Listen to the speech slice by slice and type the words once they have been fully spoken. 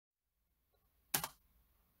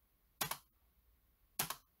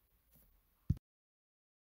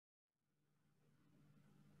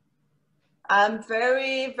I'm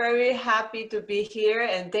very, very happy to be here,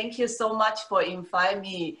 and thank you so much for inviting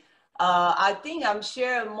me. I think I'm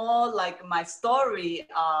sharing more like my story.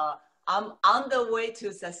 I'm on the way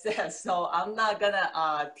to success, so I'm not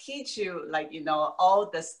gonna teach you like all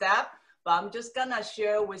the steps, but I'm just gonna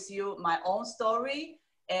share with you my own story.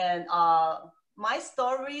 And my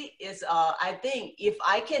story is, I think if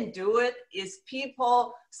I can do it, is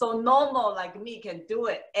people so normal like me can do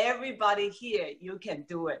it. Everybody here, you can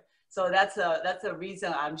do it. So that's a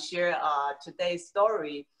reason I'm sharing today's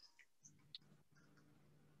story.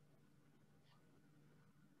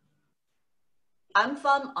 I'm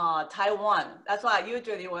from Taiwan. That's why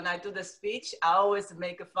usually when I do the speech, I always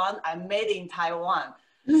make fun. I'm made in Taiwan.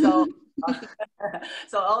 So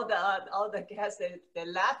so all the guests they're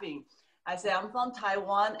laughing. I say I'm from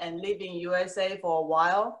Taiwan and live in USA for a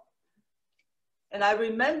while. And I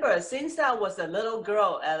remember since I was a little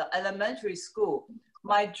girl at elementary school,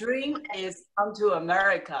 my dream is come to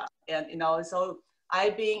America. And so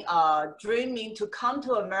I've been dreaming to come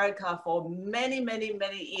to America for many, many,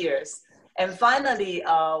 many years. And finally,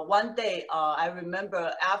 one day, I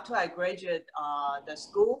remember after I graduated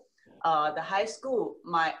the high school,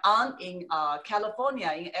 my aunt in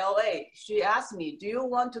California, in LA, she asked me, do you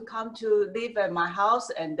want to come to live at my house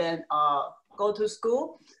and then go to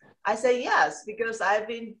school? I say yes, because I've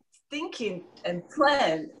been thinking and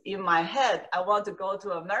planned in my head, I want to go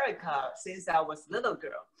to America since I was a little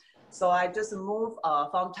girl. So I just moved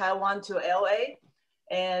from Taiwan to LA.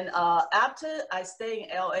 And after I stayed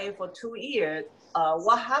in LA for 2 years,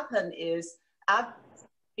 what happened is,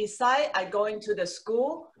 besides I going to the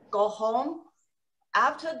school, go home,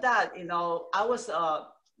 after that, I was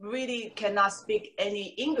really cannot speak any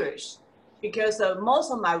English because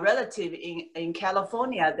most of my relatives in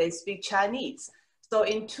California, they speak Chinese. So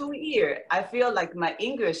in 2 years, I feel like my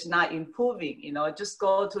English not improving, just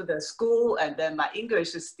go to the school and then my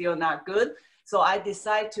English is still not good. So I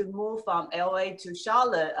decided to move from LA to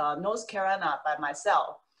Charlotte, North Carolina by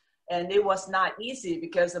myself. And it was not easy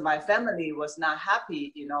because my family was not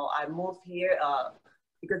happy. I moved here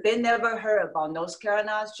because they never heard about North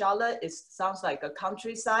Carolina, Charlotte. It sounds like a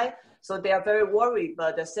countryside. So they are very worried,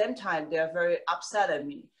 but at the same time, they're very upset at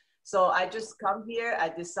me. So I just come here, I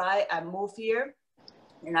decide I move here,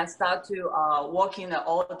 and I start to work in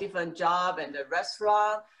all different jobs and the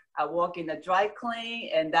restaurant. I work in the dry clean,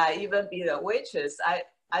 and I even be the waitress.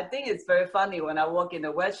 I think it's very funny when I work in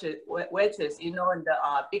the waitress, in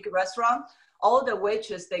the big restaurant, all the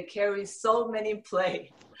waitresses, they carry so many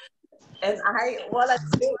plates. And what I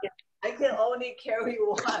do is I can only carry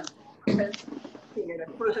one and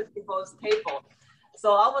put it people's table.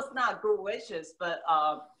 So I was not good waitress, but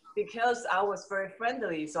because I was very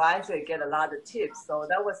friendly, so I actually get a lot of tips. So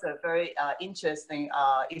that was a very interesting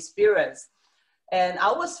experience. And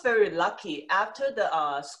I was very lucky. After the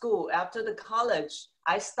school, after the college,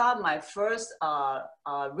 I started my first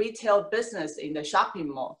retail business in the shopping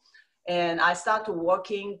mall. And I started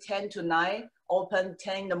working 10 to 9, open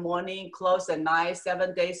 10 in the morning, close at 9,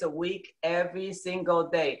 7 days a week, every single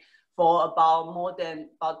day for about more than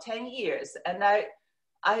about 10 years. And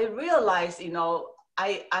I realized,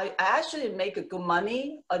 I actually make good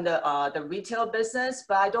money on the retail business,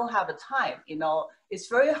 but I don't have the time. It's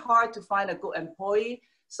very hard to find a good employee.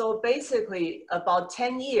 So basically, about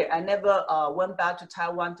 10 years, I never went back to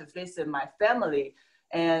Taiwan to visit my family.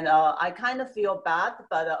 And I kind of feel bad,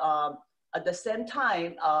 but at the same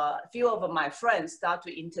time, a few of my friends start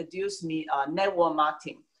to introduce me network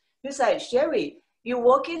marketing. He said, Sherry, you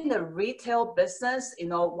work in the retail business,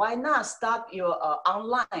 why not start your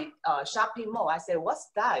online shopping mall? I said, what's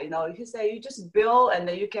that? He said, you just bill and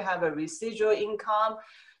then you can have a residual income.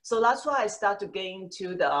 So that's why I started to get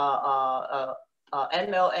into the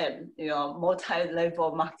MLM,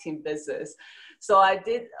 multi-level marketing business. So I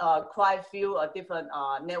did quite a few different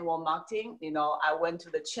network marketing. I went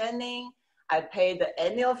to the training. I paid the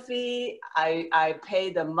annual fee, I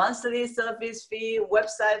paid the monthly service fee,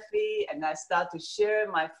 website fee, and I start to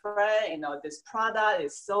share my friend, this product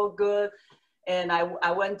is so good. And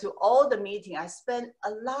I went to all the meetings. I spent a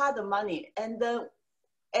lot of money. And then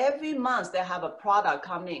every month they have a product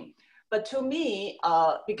coming. But to me,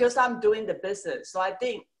 because I'm doing the business, so I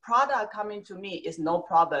think product coming to me is no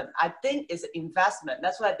problem. I think it's investment.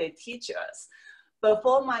 That's what they teach us. But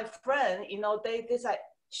for my friend, they say,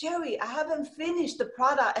 Sherry, I haven't finished the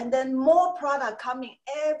product, and then more product coming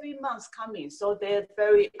every month coming. So they're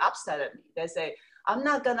very upset at me. They say, I'm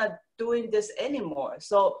not gonna doing this anymore.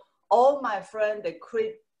 So all my friends, they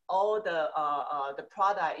quit all the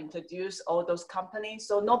product, introduce all those companies.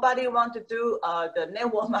 So nobody want to do the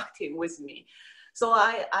network marketing with me. So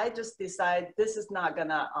I just decided this is not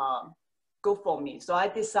gonna good for me. So I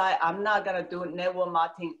decide I'm not gonna do network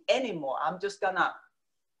marketing anymore. I'm just gonna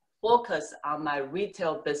focus on my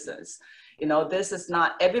retail business. You know, this is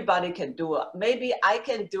not, everybody can do it. Maybe I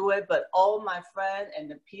can do it, but all my friends and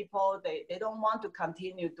the people, they don't want to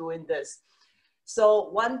continue doing this. So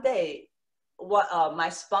one day, my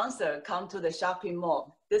sponsor come to the shopping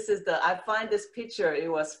mall. This is I find this picture,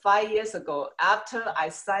 it was 5 years ago. After I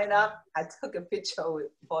signed up, I took a picture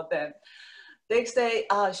for them. They say,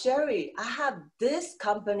 Sherry, I have this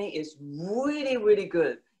company is really, really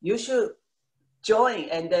good. You should join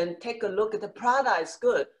and then take a look at the product, it's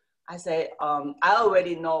good. I say, I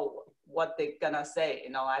already know what they're gonna say.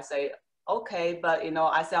 You know, I say, okay, but you know,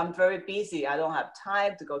 I say, I'm very busy. I don't have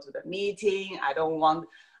time to go to the meeting. I don't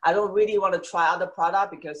really want to try other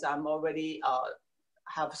product because I'm already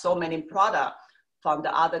have so many product from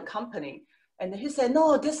the other company. And he said,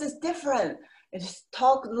 no, this is different. And just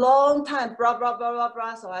talk long time, blah, blah, blah, blah,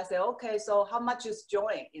 blah. So I said, okay, so how much is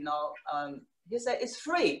join? You know, he said, it's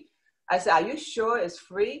free. I said, are you sure it's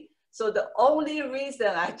free? So the only reason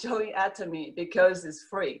I joined Atomy because it's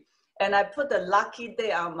free. And I put the lucky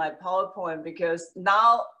day on my PowerPoint because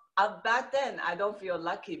now, back then I don't feel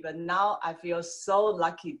lucky, but now I feel so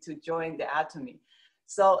lucky to join the Atomy.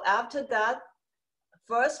 So after that,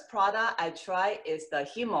 first product I try is the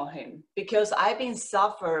Hemohim because I've been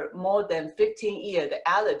suffer more than 15 years the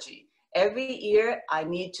allergy. Every year I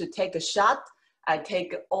need to take a shot. I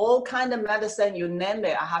take all kind of medicine, you name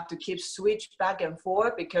it. I have to keep switch back and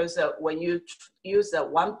forth because when you use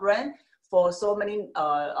one brand for so many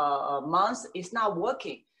months, it's not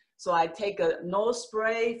working. So I take a nose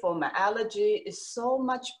spray for my allergy. It's so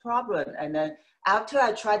much problem. And then after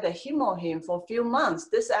I tried the Hemohim for a few months,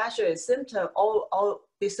 this actually symptom all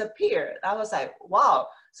disappeared. I was like, wow,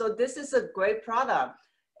 so this is a great product.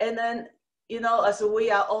 And then, you know, as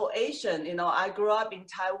we are all Asian, you know, I grew up in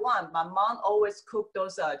Taiwan. My mom always cooked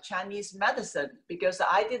those Chinese medicine because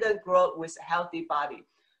I didn't grow up with a healthy body.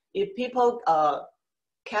 If people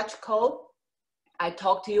catch cold, I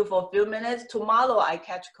talk to you for a few minutes. Tomorrow I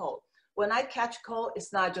catch cold. When I catch cold,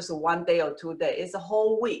 it's not just 1 day or 2 days, it's a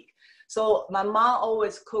whole week. So my mom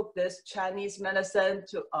always cooked this Chinese medicine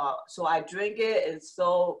to, so I drink it. It's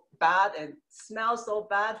so bad and smells so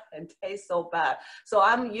bad and tastes so bad. So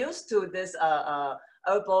I'm used to this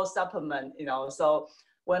herbal supplement, you know. So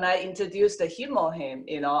when I introduced the Hemohim,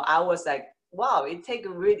 you know, I was like, wow, it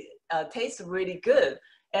tastes really good.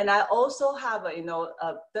 And I also have, you know,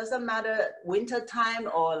 doesn't matter winter time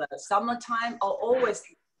or summertime, I always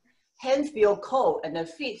hand feel cold and the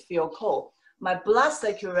feet feel cold. My blood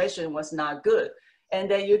circulation was not good. And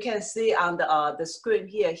then you can see on the screen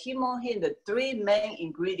here, Hemohim, the 3 main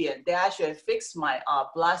ingredients, they actually fix my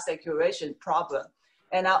blood circulation problem.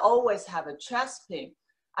 And I always have a chest pain.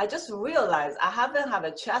 I just realized I haven't had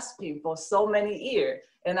a chest pain for so many years.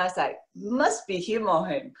 And I said, must be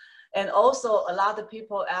Hemohim. And also a lot of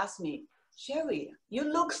people ask me, Sherry, you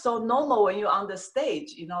look so normal when you're on the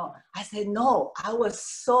stage, you know. I said, no, I was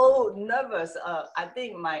so nervous. I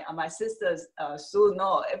think my sisters soon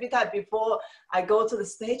know. Every time before I go to the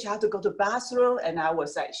stage, I have to go to the bathroom and I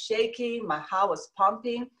was like shaking, my heart was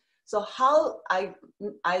pumping. So how I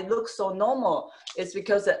look so normal is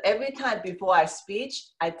because every time before I speech,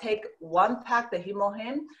 I take 1 pack the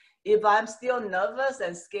Hemohim. If I'm still nervous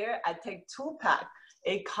and scared, I take 2 packs.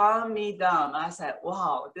 It calmed me down. I said,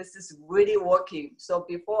 wow, this is really working. So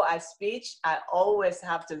before I speech, I always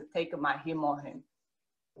have to take my Hemohim.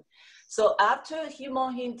 So after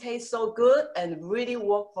Hemohim tastes so good and really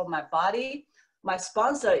work for my body, my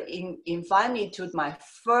sponsor invited me to my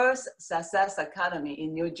first Success Academy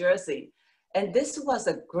in New Jersey. And this was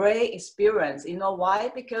a great experience. You know why?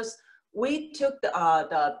 Because we took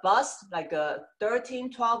the bus, like a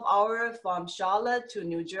 13, 12 hour from Charlotte to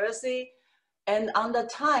New Jersey. And on the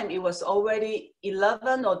time, it was already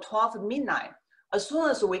 11 or 12 midnight. As soon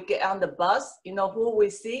as we get on the bus, you know who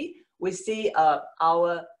we see? We see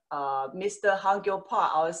our Mr. Hangyo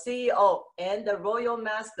Park, our CEO, and the Royal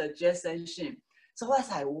Master, Jason Shin. So I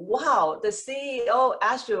was like, wow, the CEO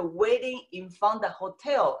actually waiting in front of the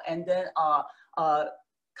hotel and then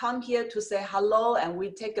come here to say hello and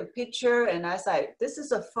we take a picture. And I said, this is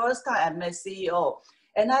the first time I met CEO.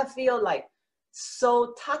 And I feel like,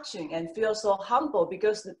 so touching and feel so humble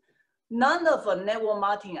because none of the network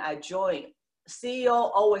marketing I joined, CEO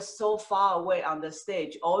always so far away on the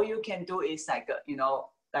stage. All you can do is like, you know,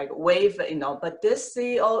 like wave, you know, but this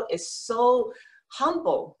CEO is so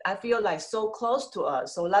humble. I feel like so close to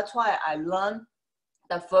us. So that's why I learned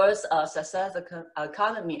the first Success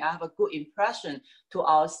Academy. I have a good impression to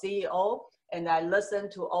our CEO and I listen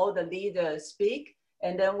to all the leaders speak.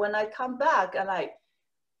 And then when I come back,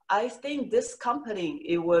 I think this company,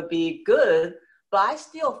 it will be good, but I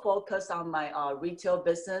still focus on my retail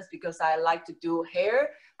business because I like to do hair.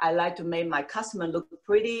 I like to make my customer look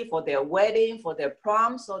pretty for their wedding, for their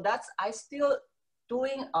prom. So I still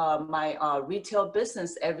doing my retail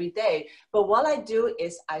business every day. But what I do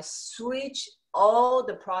is I switch all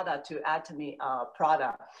the product to Atomy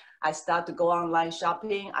product. I start to go online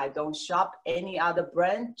shopping. I don't shop any other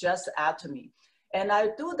brand, just Atomy. And I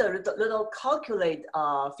do the little calculate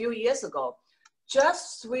a few years ago.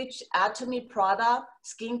 Just switch Atomy product,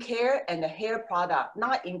 skincare, and the hair product,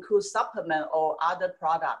 not include supplement or other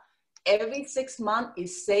product. Every 6 months, it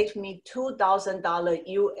saved me $2,000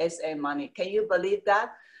 USA money. Can you believe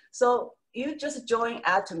that? So you just join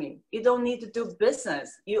Atomy. You don't need to do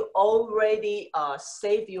business. You already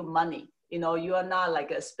save you money. You know, you are not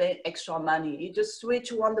like spend extra money. You just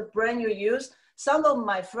switch one the brand you use. Some of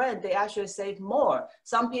my friends, they actually save more.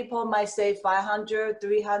 Some people might save 500,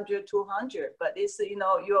 300, 200, but it's, you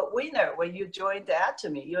know, you're a winner when you join the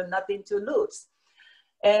Atomy. You have nothing to lose.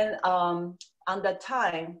 And on the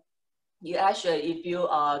time, you actually, if you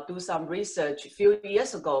do some research a few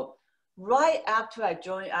years ago, right after I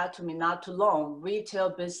joined Atomy, not too long, retail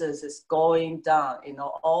business is going down. You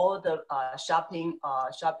know, all the shopping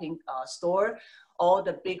store, all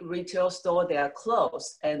the big retail store, they are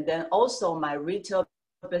closed. And then also my retail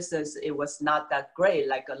business, it was not that great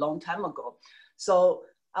like a long time ago. So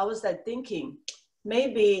I was like thinking,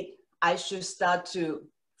 maybe I should start to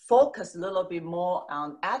focus a little bit more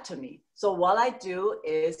on Atomy. So what I do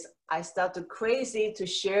is I start to crazy to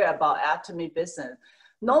share about Atomy business.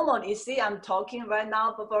 Normally, you see, I'm talking right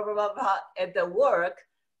now, blah, blah, blah, blah, blah, at the work.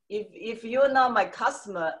 If you're not my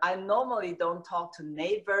customer, I normally don't talk to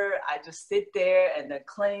neighbor. I just sit there and then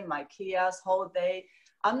clean my kiosk whole day.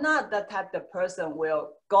 I'm not that type of person will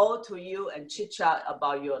go to you and chit chat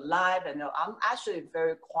about your life. And I'm actually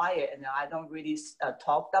very quiet and I don't really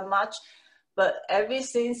talk that much. But ever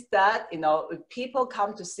since that, you know, if people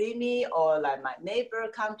come to see me or like my neighbor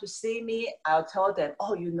come to see me, I'll tell them,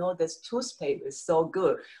 oh, you know, this toothpaste is so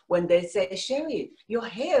good. When they say, Sherry, your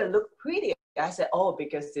hair look pretty. I say, oh,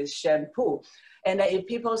 because it's shampoo. And then if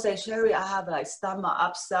people say, Sherry, I have like stomach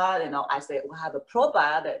upset, you know, I say, well, I have a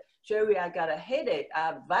probiotic. Sherry, I got a headache. I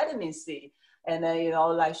have vitamin C. And then, you know,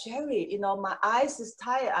 like, Sherry, you know, my eyes is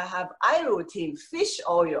tired. I have eye routine, fish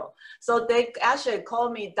oil. So they actually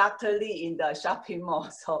call me Dr. Lee in the shopping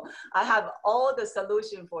mall. So I have all the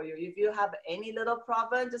solution for you. If you have any little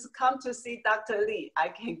problem, just come to see Dr. Lee. I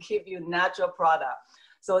can give you natural product.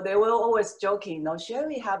 So they were always joking, you know,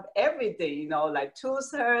 Sherry have everything, you know, like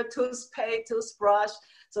hair, toothpaste, toothbrush.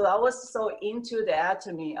 So I was so into the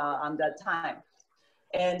Atomy on that time.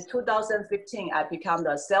 In 2015, I became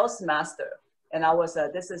the sales master. And I was,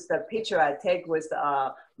 this is the picture I take with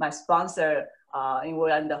my sponsor and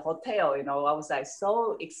we're in the hotel, you know, I was like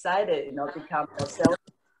so excited, you know, to become a sales.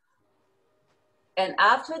 And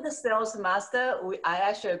after the sales master, I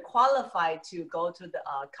actually qualified to go to the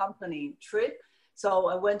company trip. So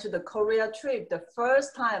I went to the Korea trip. The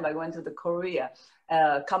first time I went to the Korea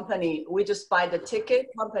company, we just buy the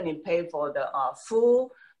ticket, company pay for the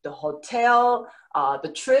food, the hotel,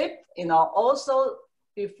 the trip, you know, also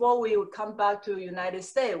before we would come back to United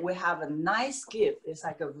States, we have a nice gift. It's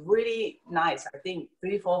like a really nice, I think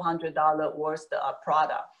 $300-400 worth of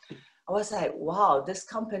product. I was like, wow, this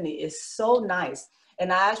company is so nice.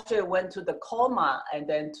 And I actually went to the coma and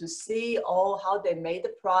then to see how they made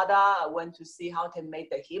the product. I went to see how they made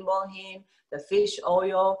the him, the fish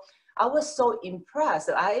oil. I was so impressed.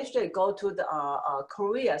 I actually go to the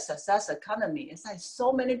Korea Success Economy. It's like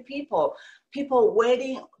so many people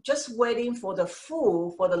waiting, just waiting for the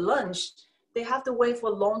food, for the lunch. They have to wait for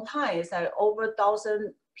a long time. It's like over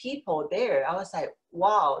 1,000 people there. I was like,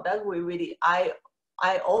 wow, that was really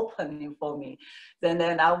eye-opening for me.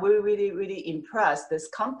 Then I was really impressed this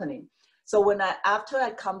company. So after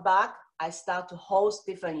I come back, I start to host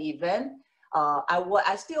different events.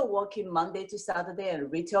 I still working Monday to Saturday in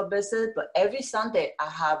retail business, but every Sunday I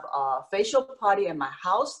have a facial party at my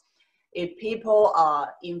house. If people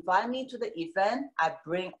invite me to the event, I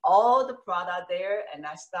bring all the product there and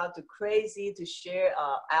I start to crazy to share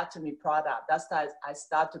Atomy product. That's how I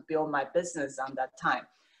start to build my business on that time.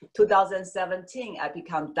 2017, I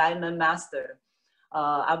become Diamond Master.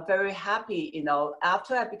 I'm very happy, you know,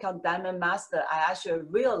 after I become Diamond Master, I actually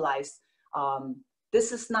realized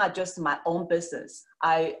this is not just my own business.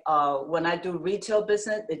 When I do retail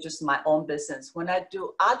business, it's just my own business. When I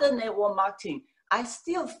do other network marketing, I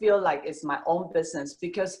still feel like it's my own business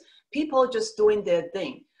because people just doing their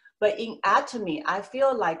thing. But in Atomy, I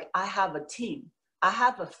feel like I have a team. I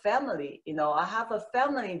have a family, you know, I have a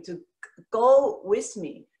family to go with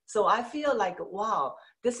me. So I feel like, wow,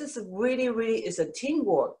 this is really is a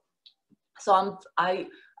teamwork. So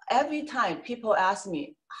every time people ask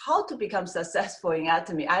me how to become successful in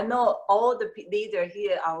Atomy, I know all the leaders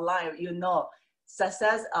here online, you know,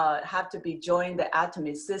 success have to be join the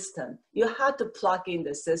Atomy system. You have to plug in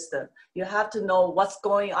the system. You have to know what's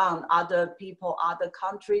going on, other people, other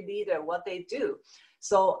country leader, what they do.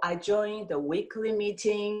 So I joined the weekly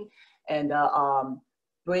meeting and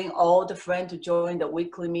bring all the friends to join the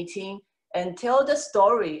weekly meeting and tell the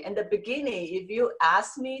story. In the beginning, if you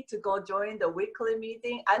ask me to go join the weekly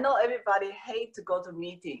meeting, I know everybody hate to go to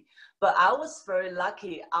meeting, but I was very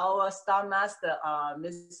lucky. Our Star Master,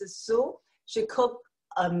 Mrs. Su, she cooked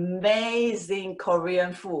amazing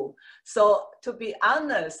Korean food. So to be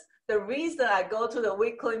honest, the reason I go to the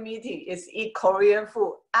weekly meeting is eat Korean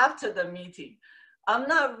food after the meeting. I'm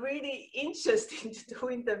not really interested in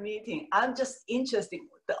doing the meeting. I'm just interested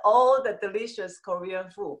in all the delicious Korean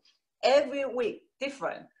food. Every week,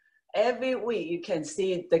 different. Every week you can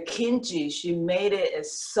see the kimchi, she made it,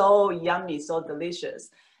 is so yummy, so delicious.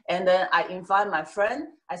 And then I invite my friend,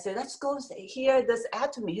 I said, let's go hear this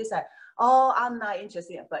Atomy. He said, oh, I'm not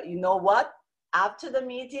interested. But you know what? After the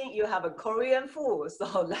meeting, you have a Korean food.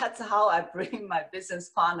 So that's how I bring my business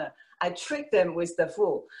partner. I trick them with the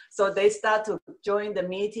food. So they start to join the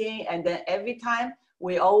meeting. And then every time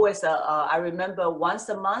we always, I remember once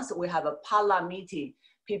a month, we have a potluck meeting.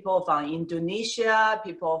 People from Indonesia,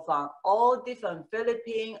 people from all different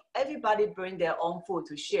Philippines, everybody bring their own food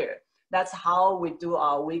to share. That's how we do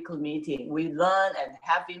our weekly meeting. We learn and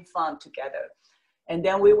having fun together. And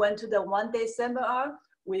then we went to the one-day seminar.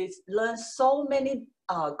 We learned so many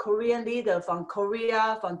Korean leaders from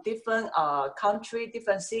Korea, from different country,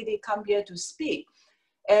 different city come here to speak.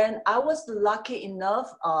 And I was lucky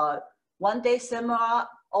enough, one-day seminar,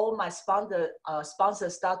 all my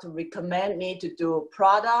sponsors start to recommend me to do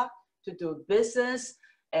product, to do business,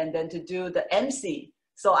 and then to do the MC.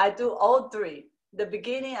 So I do all three. The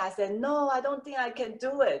beginning, I said, no, I don't think I can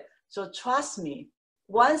do it. So trust me,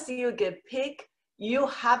 once you get picked, you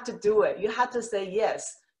have to do it. You have to say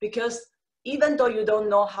yes, because even though you don't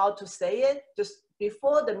know how to say it, just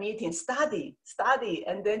before the meeting, study,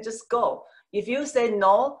 and then just go. If you say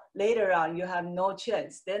no, later on, you have no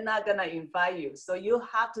chance. They're not gonna invite you. So you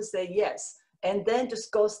have to say yes, and then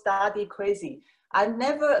just go study crazy. I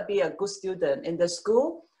never be a good student in the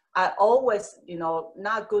school. I always, you know,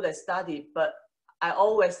 not good at study, but I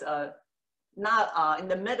always not in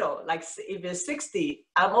the middle. Like if it's 60,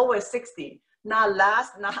 I'm always 60. Not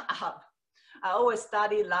last, not up. I always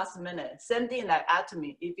study last minute. Same thing like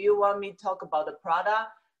Atomy. If you want me to talk about the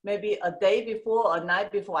product, maybe a day before or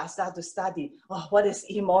night before, I start to study. Oh, what is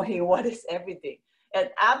emoji? What is everything?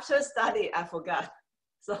 And after study, I forgot.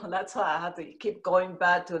 So that's why I have to keep going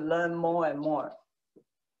back to learn more and more.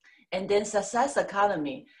 And then Success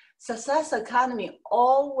Academy. Success Academy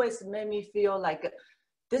always made me feel like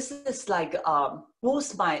this is like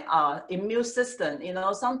boost my immune system. You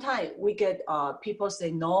know, sometimes we get people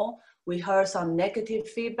say no. We heard some negative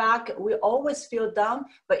feedback. We always feel down.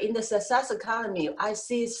 But in the Success Academy, I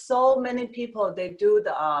see so many people, they do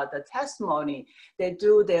the testimony, they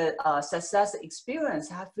do their success experience.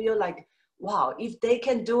 I feel like, wow, if they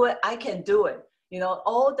can do it, I can do it. You know,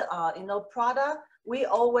 all the, you know, product, we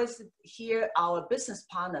always hear our business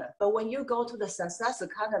partner. But when you go to the Success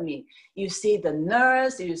Academy, you see the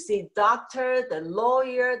nurse, you see doctor, the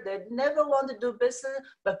lawyer, they never want to do business,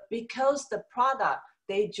 but because the product,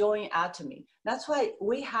 they join Atomy. That's why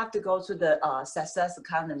we have to go to the Success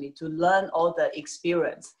Academy to learn all the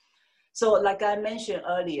experience. So like I mentioned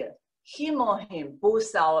earlier, Hemohim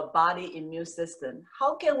boosts our body immune system.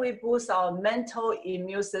 How can we boost our mental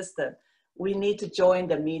immune system? We need to join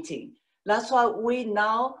the meeting. That's why we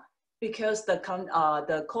now, because the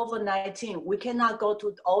COVID-19, we cannot go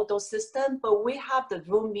to all those systems, but we have the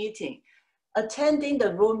room meeting. Attending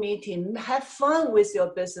the room meeting, have fun with your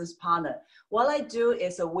business partner. What I do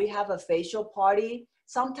is we have a facial party.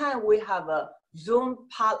 Sometimes we have a Zoom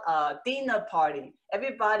dinner party.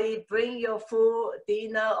 Everybody bring your food,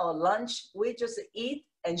 dinner or lunch. We just eat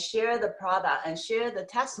and share the product and share the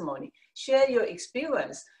testimony, share your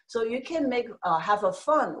experience. So you can make have a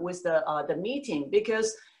fun with the meeting,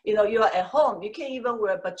 because you know you are at home. You can even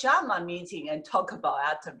wear pajama meeting and talk about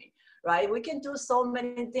Atomy, right? We can do so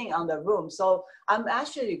many things on the room. So I'm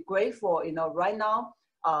actually grateful. You know, right now,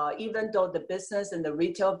 even though the business and the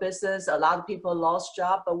retail business, a lot of people lost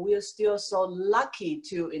job, but we are still so lucky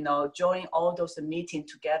to join all those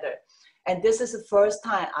meetings together. And this is the first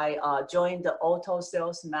time I joined the Auto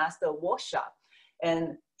Sales Master Workshop.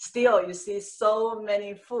 And still you see so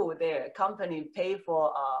many food there. Company pay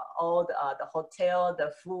for all the hotel,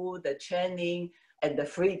 the food, the training, and the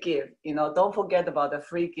free gift. You know, don't forget about the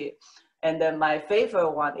free gift. And then my favorite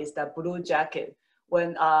one is the blue jacket.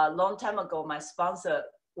 When a long time ago, my sponsor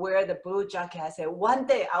wear the blue jacket, I said, one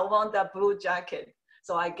day I want that blue jacket.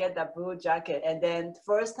 So I get that blue jacket. And then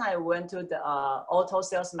first time I went to the auto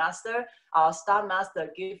sales master, our staff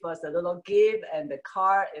master give us a little gift, and the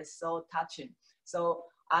car is so touching. So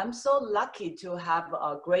I'm so lucky to have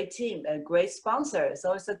a great team and great sponsor.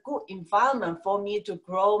 So it's a good environment for me to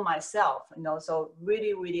grow myself, you know, so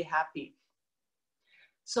really, really happy.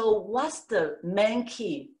 So what's the main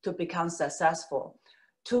key to become successful?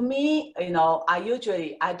 To me, you know, I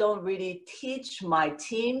don't really teach my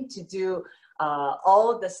team to do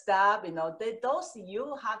all the stuff, you know, those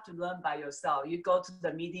you have to learn by yourself. You go to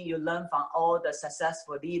the meeting, you learn from all the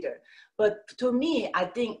successful leaders. But to me, I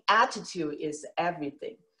think attitude is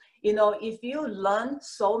everything. You know, if you learn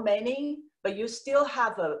so many, but you still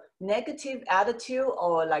have a negative attitude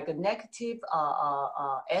or like a negative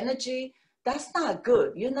energy, that's not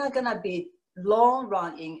good. You're not gonna be long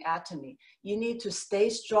run in Atomy. You need to stay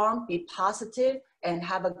strong, be positive, and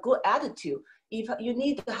have a good attitude. If you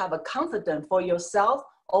need to have a confidence for yourself,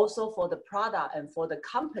 also for the product and for the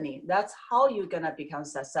company. That's how you're gonna become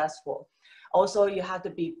successful. Also, you have to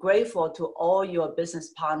be grateful to all your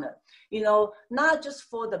business partner. You know, not just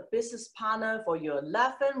for the business partner, for your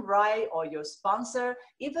left and right or your sponsor,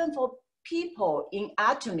 even for people in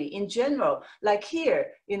Atomy in general. Like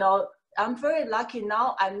here, you know, I'm very lucky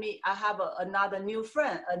now. I have another new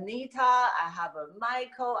friend, Anita. I have a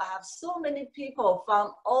Michael. I have so many people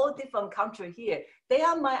from all different countries here. They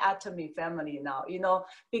are my Atomy family now, you know,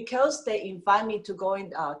 because they invite me to go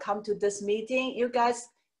and come to this meeting. You guys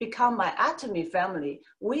become my Atomy family.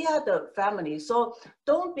 We are the family. So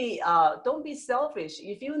don't be selfish.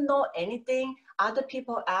 If you know anything, other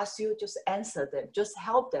people ask you, just answer them, just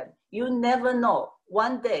help them. You never know.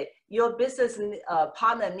 One day, your business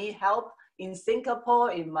partner need help in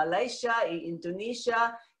Singapore, in Malaysia, in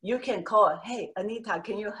Indonesia. You can call, hey, Anita,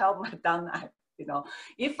 can you help my downline? You know,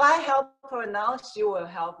 if I help her now, she will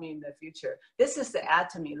help me in the future. This is the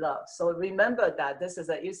Atomy love. So remember that this is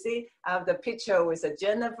you see, I have the picture with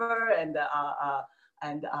Jennifer and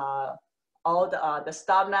all the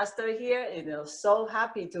staff master here. You know, so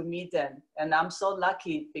happy to meet them, and I'm so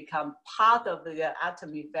lucky to become part of the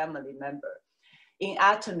Atomy family member. In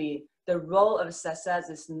Atomy, the role of success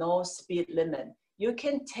is no speed limit. You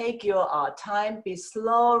can take your time, be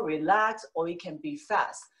slow, relax, or you can be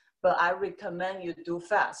fast. But I recommend you do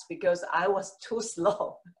fast because I was too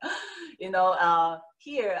slow. You know,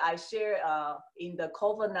 here I share in the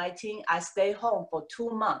COVID-19, I stayed home for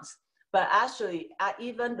 2 months. But actually,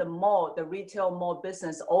 even the retail mall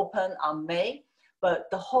business opened on May,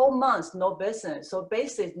 but the whole month, no business. So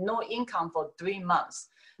basically, no income for 3 months.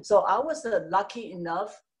 So I was lucky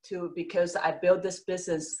enough because I built this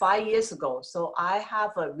business 5 years ago. So I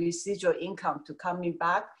have a residual income to coming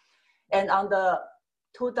back. And on the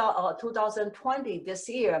 2020, this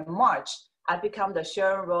year, March, I become the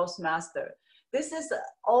Sharon Rose Master. This is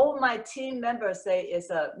all my team members say is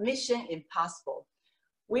a mission impossible.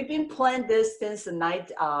 We've been planning this since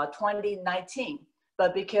 2019,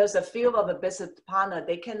 but because a few of the business partner,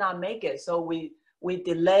 they cannot make it. So we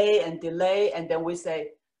delay, and then we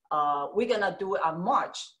say, we're gonna do it on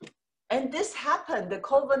March. And this happened, the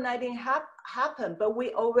COVID-19 happened, but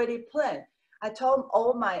we already planned. I told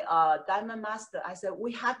all my Diamond Master, I said,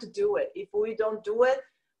 we have to do it. If we don't do it,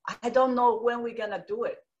 I don't know when we're gonna do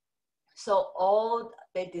it. So all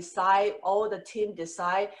the team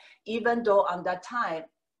decide, even though on that time,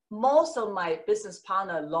 most of my business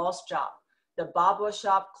partner lost job. The barber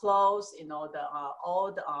shop closed, you know,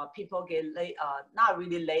 all the people get not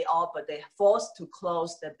really laid off, but they're forced to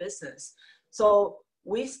close their business. So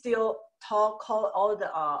we still call all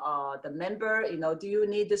the member, you know, do you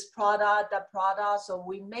need this product, that product? So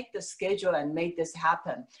we make the schedule and make this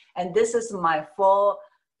happen. And this is my 4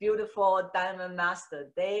 beautiful Diamond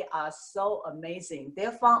Master. They are so amazing.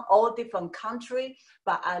 They're from all different countries,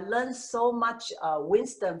 but I learned so much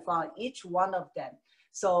wisdom from each one of them.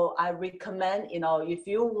 So I recommend, you know, if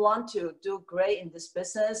you want to do great in this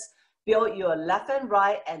business, build your left and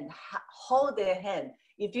right and hold their hand.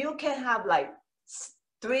 If you can have like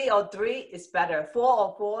 3 or 3 is better, 4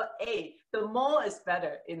 or 4, 8, the more is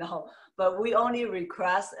better, you know, but we only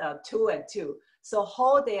request 2 and 2. So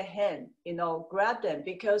hold their hand, you know, grab them,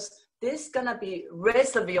 because this is gonna be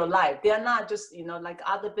rest of your life. They're not just, you know, like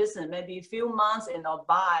other business, maybe a few months, you know,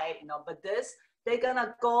 buy, you know, but this, they're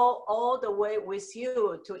gonna go all the way with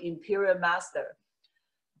you to Imperial Master.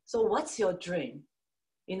 So what's your dream?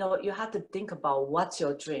 you know, you have to think about what's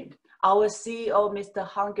your dream. Our CEO, Mr.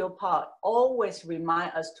 Hangyo Park, always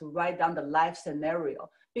remind us to write down the life scenario,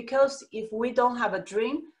 because if we don't have a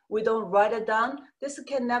dream, we don't write it down, this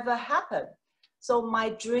can never happen. So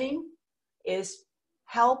my dream is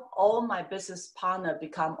help all my business partner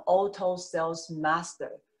become auto sales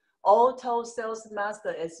master. Auto sales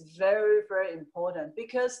master is very, very important,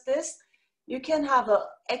 because this, you can have an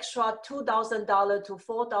extra $2,000 to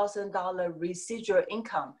 $4,000 residual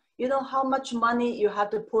income. You know how much money you have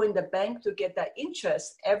to put in the bank to get that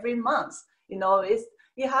interest every month. You know,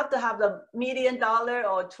 you have to have the $1 million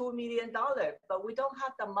or $2 million, but we don't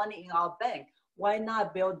have the money in our bank. Why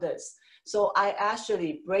not build this? So I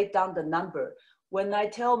actually break down the number. When I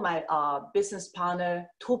tell my business partner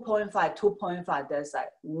 2.5, they're like,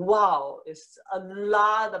 wow, it's a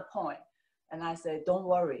lot of point. And I say, don't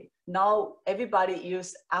worry. Now everybody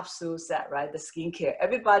use Absolute Set, right? The skincare.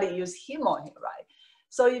 Everybody use Himo-Him, right?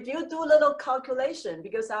 So if you do a little calculation,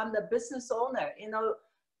 because I'm the business owner, you know,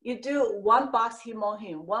 you do 1 box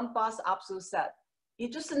Himo-Him, 1 box Absolute Set. You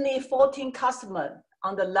just need 14 customers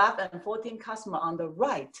on the left and 14 customers on the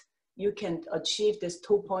right. You can achieve this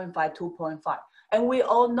 2.5. And we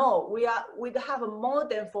all know we have more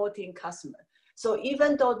than 14 customers. So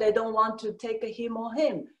even though they don't want to take a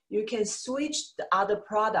Himo-Him, you can switch the other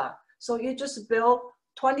product. So you just build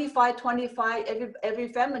 25,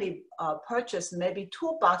 every family purchase maybe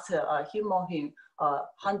 2 boxes Himo-Him,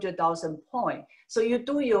 100,000 points. So you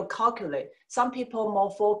do your calculate. Some people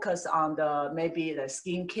more focus on maybe the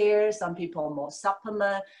skincare, some people more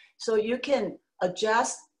supplement. So you can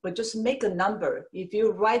adjust, but just make a number. If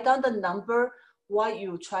you write down the number, what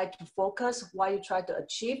you try to focus, what you try to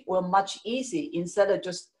achieve, will much easy instead of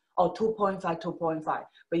just 2.5.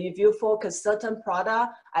 But if you focus certain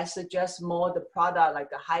product, I suggest more the product like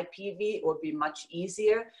the high PV will be much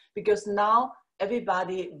easier, because now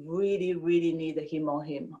everybody really, really need the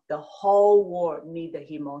Himo-Him. The whole world need the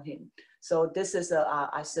Himo-Him. So this is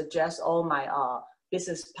I suggest all my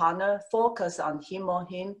business partner focus on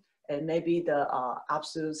Himo-Him and maybe the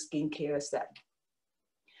Absolute Skincare Set.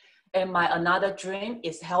 And my another dream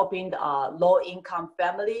is helping the low-income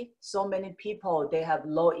family. So many people, they have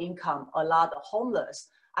low income, a lot of homeless.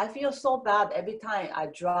 I feel so bad every time I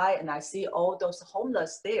drive and I see all those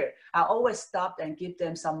homeless there. I always stop and give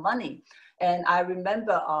them some money. And I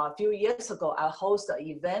remember a few years ago, I host an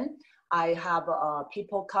event. I have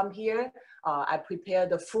people come here. I prepare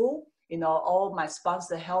the food. You know, all my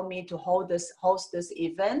sponsors help me to host this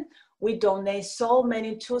event. We donate so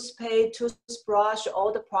many toothpaste, toothbrush,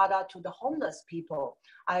 all the product to the homeless people.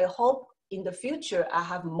 I hope in the future I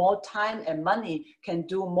have more time and money, can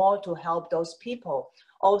do more to help those people.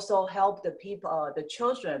 Also help the people, the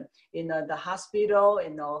children in the hospital,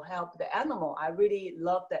 you know, help the animal. I really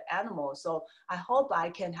love the animal. So I hope I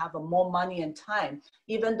can have more money and time.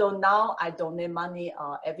 Even though now I donate money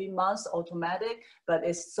every month automatic, but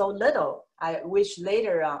it's so little. I wish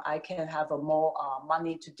later I can have more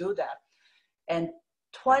money to do that. And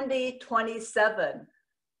 2027,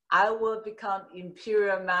 I will become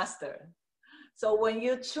Imperial Master. So when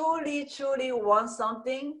you truly, truly want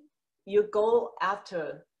something, you go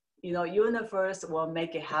after, you know, universe will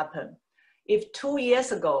make it happen. If 2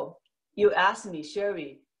 years ago, you asked me,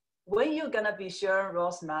 Sherry, when you gonna be Sharon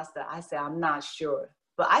Rose Master? I said, I'm not sure,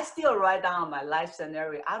 but I still write down my life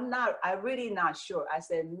scenario. I'm really not sure. I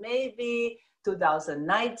said, maybe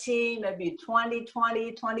 2019, maybe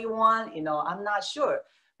 2020, 21, you know, I'm not sure.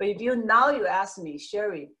 But if you ask me,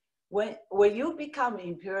 Sherry, will you become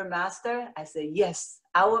Imperial Master? I say, yes,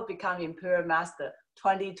 I will become Imperial Master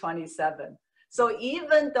 2027. So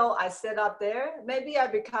even though I set up there, maybe I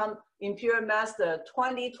become Imperial Master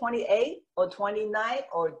 2028 or 29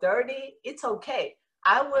 or 30, it's okay.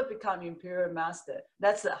 I will become Imperial Master.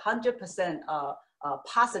 That's 100%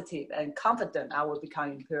 positive and confident I will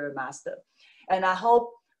become Imperial Master. And I hope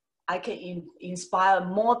I can inspire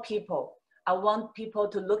more people. I want people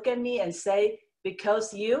to look at me and say,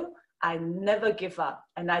 because you, I never give up,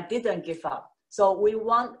 and I didn't give up. So we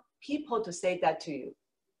want people to say that to you.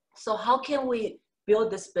 So how can we build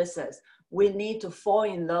this business? We need to fall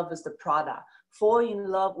in love with the product, fall in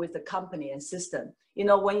love with the company and system. You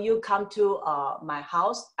know, when you come to my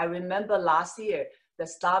house, I remember last year, the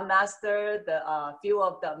Star Master, the few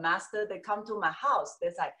of the master, they come to my house.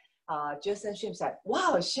 They're like, Jason Shim said,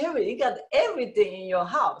 wow, Sherry, you got everything in your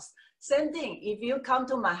house. Same thing, if you come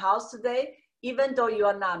to my house today, even though you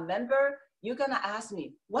are not a member, you're gonna ask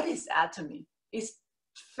me, what is Atomy? It's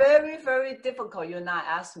very, very difficult you not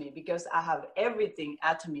ask me, because I have everything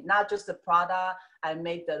Atomy, not just the product. I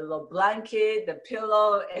made the little blanket, the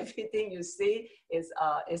pillow, everything you see is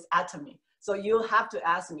Atomy. So you have to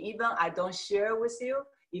ask me, even I don't share with you.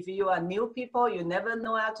 If you are new people, you never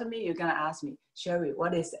know Atomy, you're gonna ask me, Sherry,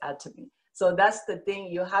 what is Atomy? So that's the thing,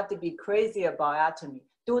 you have to be crazy about Atomy.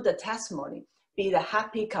 Do the testimony, be the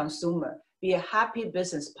happy consumer, be a happy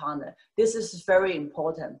business partner. This is very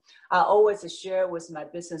important. I always share with my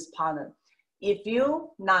business partner. If you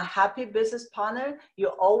not happy business partner, you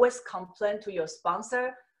always complain to your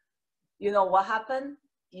sponsor, you know what happened?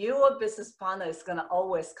 Your business partner is gonna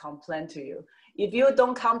always complain to you. If you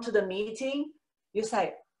don't come to the meeting, you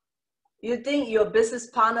say, you think your business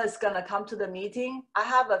partner is gonna come to the meeting? I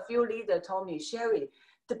have a few leaders told me, Sherry,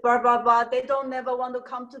 the blah, blah, blah, they don't never want to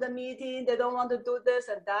come to the meeting. They don't want to do this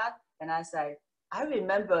and that. And I say, I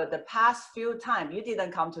remember the past few times you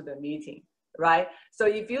didn't come to the meeting, right? So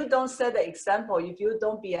if you don't set the example, if you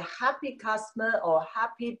don't be a happy customer or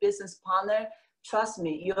happy business partner, trust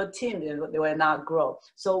me, your team will not grow.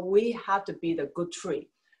 So we have to be the good tree.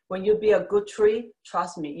 When you be a good tree,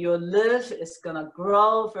 trust me, your leaf is gonna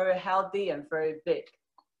grow very healthy and very big.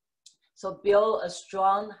 So build a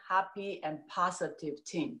strong, happy, and positive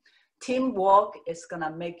team. Teamwork is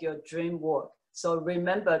gonna make your dream work. So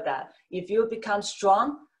remember that if you become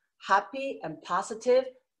strong, happy, and positive,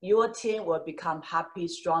 your team will become happy,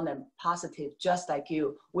 strong, and positive, just like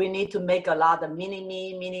you. We need to make a lot of mini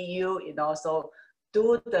me, mini you, you know, so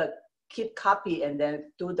do the keep copy and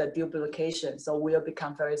then do the duplication. So we'll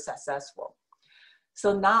become very successful.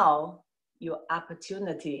 So now your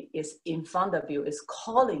opportunity is in front of you, is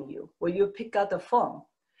calling you. Will you pick up the phone?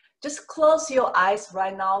 Just close your eyes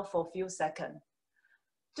right now for a few seconds.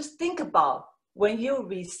 Just think about when you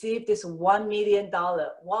receive this $1 million,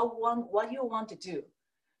 what you want to do.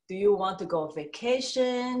 Do you want to go on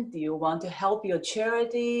vacation? Do you want to help your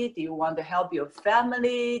charity? Do you want to help your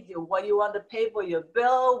family? What do you want to pay for your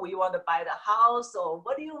bill? Will you want to buy the house? Or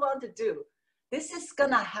what do you want to do? This is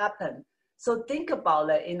gonna happen. So think about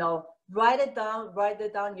it, you know, write it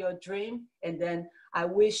down your dream. And then I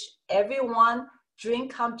wish everyone dream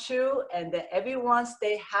come true and that everyone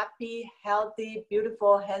stay happy, healthy,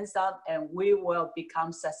 beautiful, handsome, and we will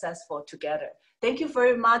become successful together. Thank you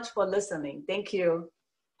very much for listening. Thank you.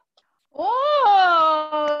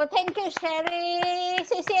 Oh, thank you, Sherry.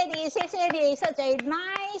 谢谢你 such a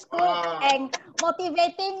nice, good, and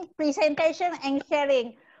motivating presentation and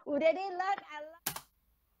sharing. We really learned a lot.